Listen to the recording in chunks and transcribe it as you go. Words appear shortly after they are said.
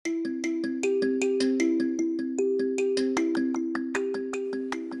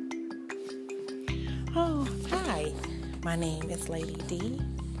My name is Lady D.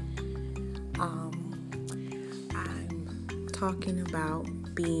 I'm talking about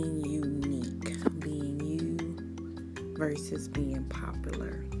being unique, being you versus being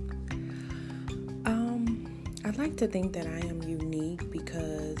popular. I'd like to think that I am unique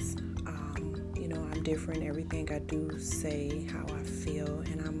because, I'm different. Everything I do, say, how I feel,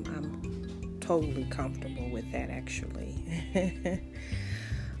 and I'm totally comfortable with that, actually.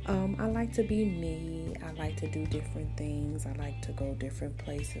 I like to be me. I like to do different things. I like to go different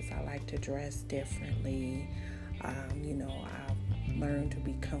places. I like to dress differently. I've learned to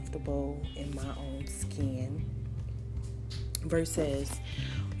be comfortable in my own skin versus,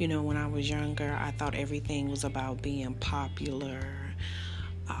 when I was younger, I thought everything was about being popular.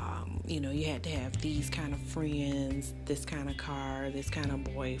 You had to have these kind of friends, this kind of car, this kind of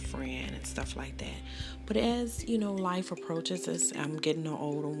boyfriend and stuff like that. But as, life approaches us, I'm getting an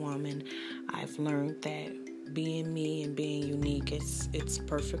older woman, I've learned that being me and being unique, it's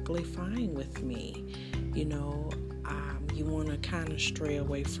perfectly fine with me. You want to kind of stray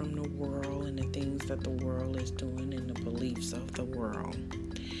away from the world and the things that the world is doing and the beliefs of the world.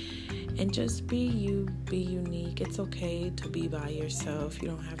 And just be you, be unique. It's okay to be by yourself. You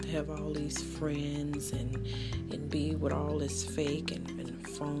don't have to have all these friends and be with all this fake and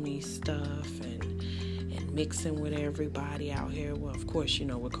phony stuff and mixing with everybody out here. Well, of course,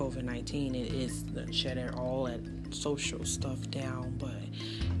 with COVID-19, it is shutting all that social stuff down. But,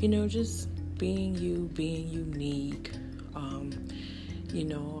 just being you, being unique.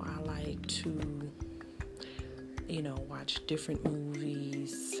 I like to watch different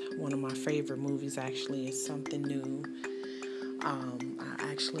movies. One of my favorite movies actually is Something New. I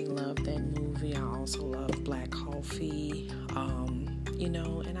actually love that movie. I also love Black Coffee.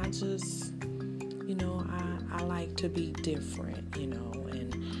 And I just, I like to be different,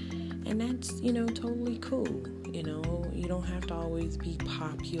 and that's, totally cool. You don't have to always be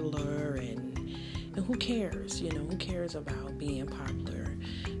popular and who cares, who cares about being popular?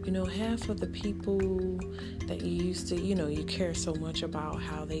 Half of the people that you used to, you care so much about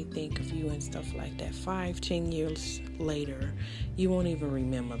how they think of you and stuff like that. 5-10 years later, you won't even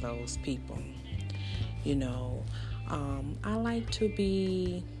remember those people. I like to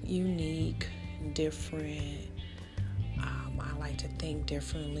be unique, different. I like to think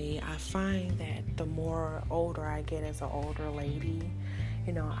differently. I find that the more older I get as an older lady,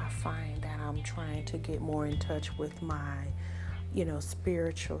 I find that I'm trying to get more in touch with my,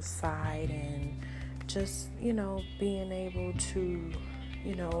 spiritual side and just, being able to,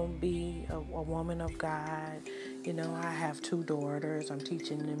 be a woman of God. I have 2 daughters. I'm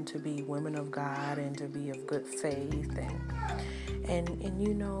teaching them to be women of God and to be of good faith and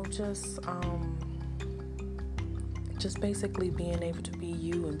just basically being able to be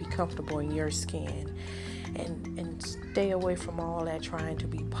you and be comfortable in your skin and stay away from all that trying to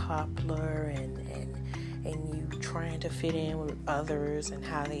be popular and you trying to fit in with others and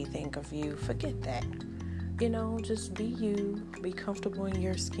how they think of you. Forget that. Just be you, be comfortable in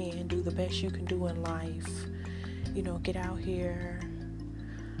your skin, do the best you can do in life. Get out here,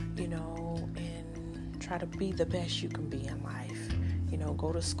 and try to be the best you can be in life.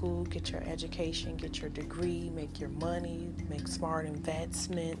 Go to school, get your education, get your degree, make your money, make smart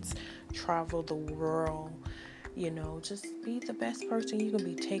investments, travel the world. Just be the best person you can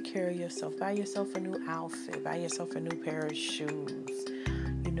be. Take care of yourself. Buy yourself a new outfit. Buy yourself a new pair of shoes.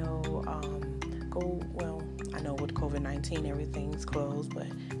 I know with COVID-19 everything's closed, but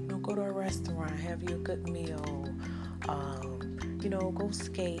go to a restaurant, have you a good meal. Go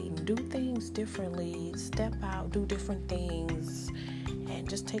skate and do things differently. Step out, do different things, and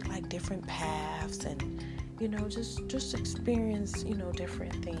just take different paths and just experience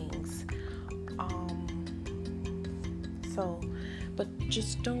different things. But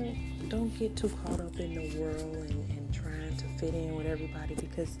just don't get too caught up in the world and trying to fit in with everybody,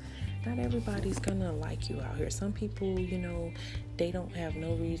 because not everybody's gonna like you out here. Some people, they don't have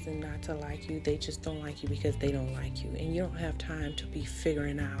no reason not to like you. They just don't like you because they don't like you. And you don't have time to be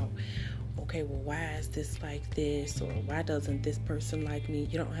figuring out, okay, well, why is this like this? Or why doesn't this person like me?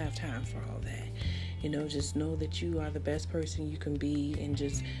 You don't have time for all that. Just know that you are the best person you can be and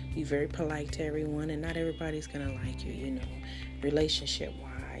just be very polite to everyone. And not everybody's going to like you,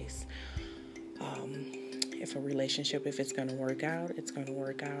 relationship-wise. If a relationship, if it's going to work out, it's going to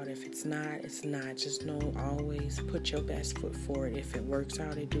work out. If it's not, it's not. Just know, always put your best foot forward. If it works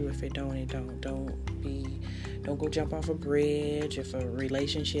out, it do. If it don't, it don't. Don't go jump off a bridge if a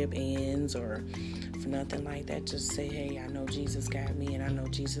relationship ends or for nothing like that. Just say, hey, I know Jesus got me, and I know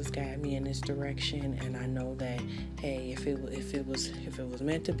Jesus got me in this direction, and I know that, hey, if it was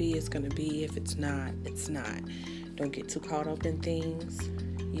meant to be, it's gonna be. If it's not, it's not. Don't get too caught up in things,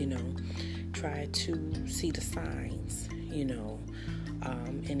 you know. Try to see the signs, you know.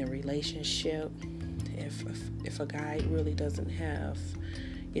 In a relationship, if a guy really doesn't have,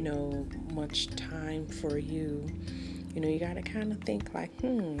 you know, much time for you, you know, you got to kind of think like,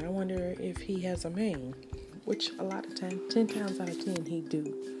 I wonder if he has a man, which a lot of times, 10 times out of 10, he do.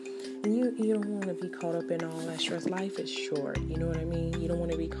 And you don't want to be caught up in all that stress. Life is short, you know what I mean? You don't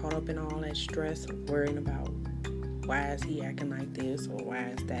want to be caught up in all that stress, worrying about why is he acting like this or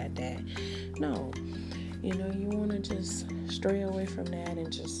why is that. No, you know, you want to just stray away from that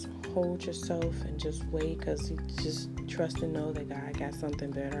and just hold yourself and just wait, because you just trust and know that God got something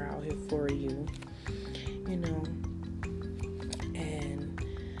better out here for you, you know. And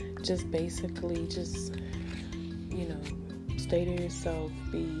just basically just, you know, stay to yourself,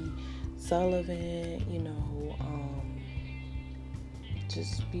 be Sullivan, you know,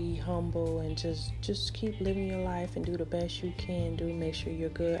 just be humble and just keep living your life and do the best you can do. Make sure your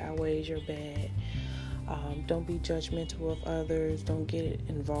good outweighs your bad. Don't be judgmental of others. Don't get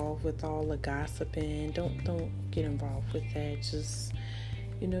involved with all the gossiping. Don't get involved with that. Just,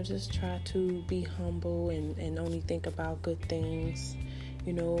 you know, just try to be humble and only think about good things.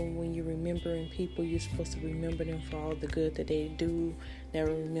 You know, when you're remembering people, you're supposed to remember them for all the good that they do.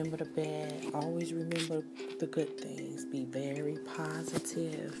 Never remember the bad. Always remember the good things. Be very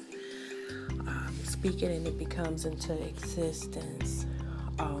positive. Speak it and it becomes into existence.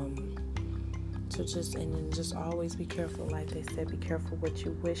 So just always be careful. Like they said, be careful what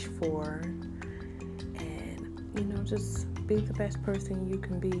you wish for. And, you know, just be the best person you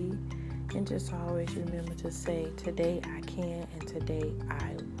can be. And just always remember to say, today I can and today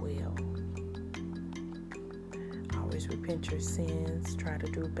I will. Always repent your sins. Try to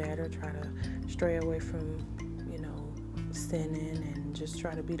do better. Try to stray away from, you know, sinning. And just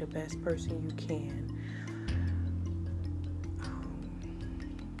try to be the best person you can.